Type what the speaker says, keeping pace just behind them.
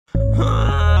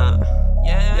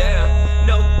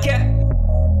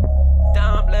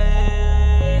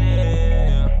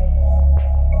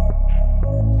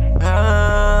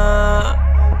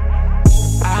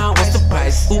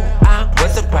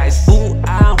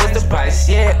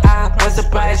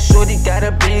price? Shorty got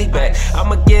a big bag.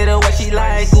 I'ma get her what she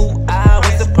like. Ooh, ah,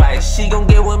 what's the price? She gon'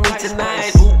 get with me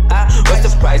tonight. Ooh, ah, what's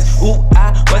the price? Ooh,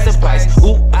 ah, what's the price?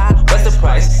 Ooh, ah, what's the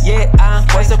price? Yeah, ah,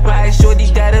 what's the price?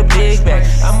 Shorty got a big bag.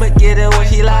 I'ma get her what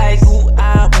she like. Ooh,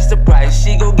 ah, what's the price?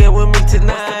 She gon' get with me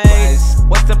tonight.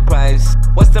 What's the price?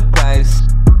 What's the price?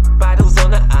 Bottles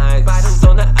on the eyes, bottles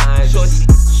on the eyes.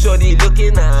 Shorty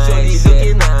looking nice, shorty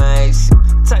looking nice.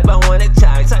 Type I wanna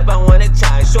try, type I wanna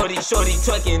try. Shorty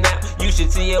twerking out. You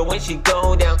should see her when she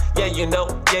go down. Yeah, you know,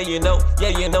 yeah, you know, yeah,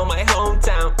 you know my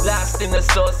hometown. Lost in the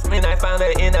sauce, man, I found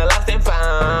her in a lost and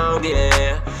found.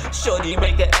 Yeah, shorty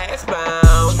make her ass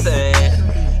bounce.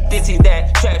 This is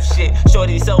that trap shit.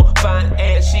 Shorty so fine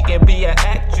and she can be an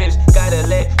actress. Got her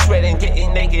leg shredding,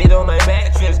 getting naked on my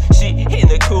mattress. She in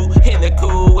the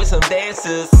cool with some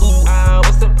dancers. Ooh, ah,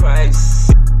 what's the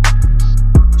price?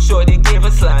 Shorty give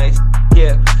a slice.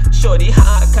 Yeah, shorty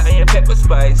hot, cayenne pepper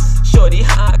spice. Shorty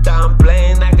hot,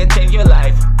 Domblaine, I can change your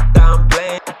life.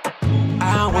 Domblaine.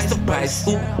 Ah, what's the price?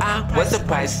 Ooh, ah, what's the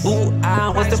price? Ooh,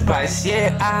 ah, what's the price?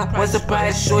 Yeah, ah, what's the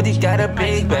price? Shorty got a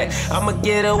big bag. I'ma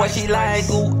get her what she like.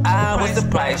 Ooh, ah, what's the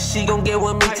price? She gon' get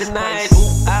with me tonight.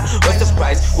 Ooh, ah, what's the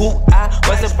price? Ooh, ah,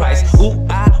 what's the price? Ooh,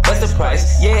 ah, what's the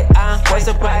price? Yeah, ah, what's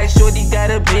the price? Shorty got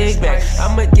a big bag.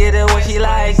 I'ma get her what she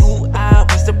like. Ooh, ah,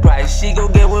 what's the price? She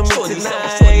gon' get with me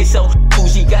tonight. Shorty so cool,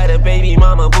 she got a baby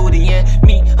mama booty and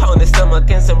meat on the stomach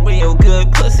and some real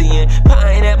good pussy and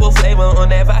pineapple flavor on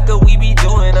that vodka we be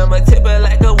doing. I'ma tip her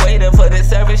like a waiter for the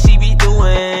service she be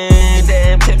doing.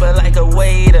 Damn, tip her like a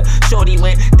waiter. Shorty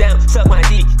went down, suck my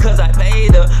dick cause I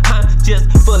paid her. I'm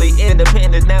just fully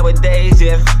independent nowadays,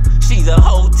 yeah. She's a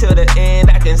hoe till the end,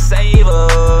 I can save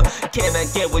her. Can I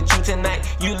get with you tonight?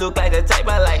 You look like the type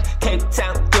I like. Cape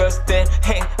Town girls then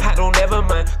hang, I don't ever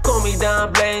mind. Call me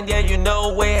Domblaine, yeah, you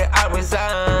know where I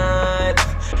reside.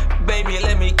 Baby,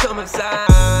 let me come inside.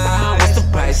 Ah, what's the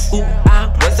price? Ooh,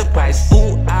 ah, what's the price?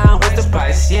 Ooh, ah, what's the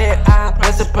price? Yeah, ah,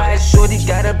 what's the price? Shorty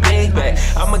got a big bag.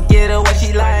 I'ma get her what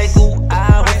she like. Ooh,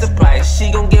 ah, what's the price?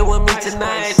 She gon' get with me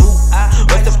tonight.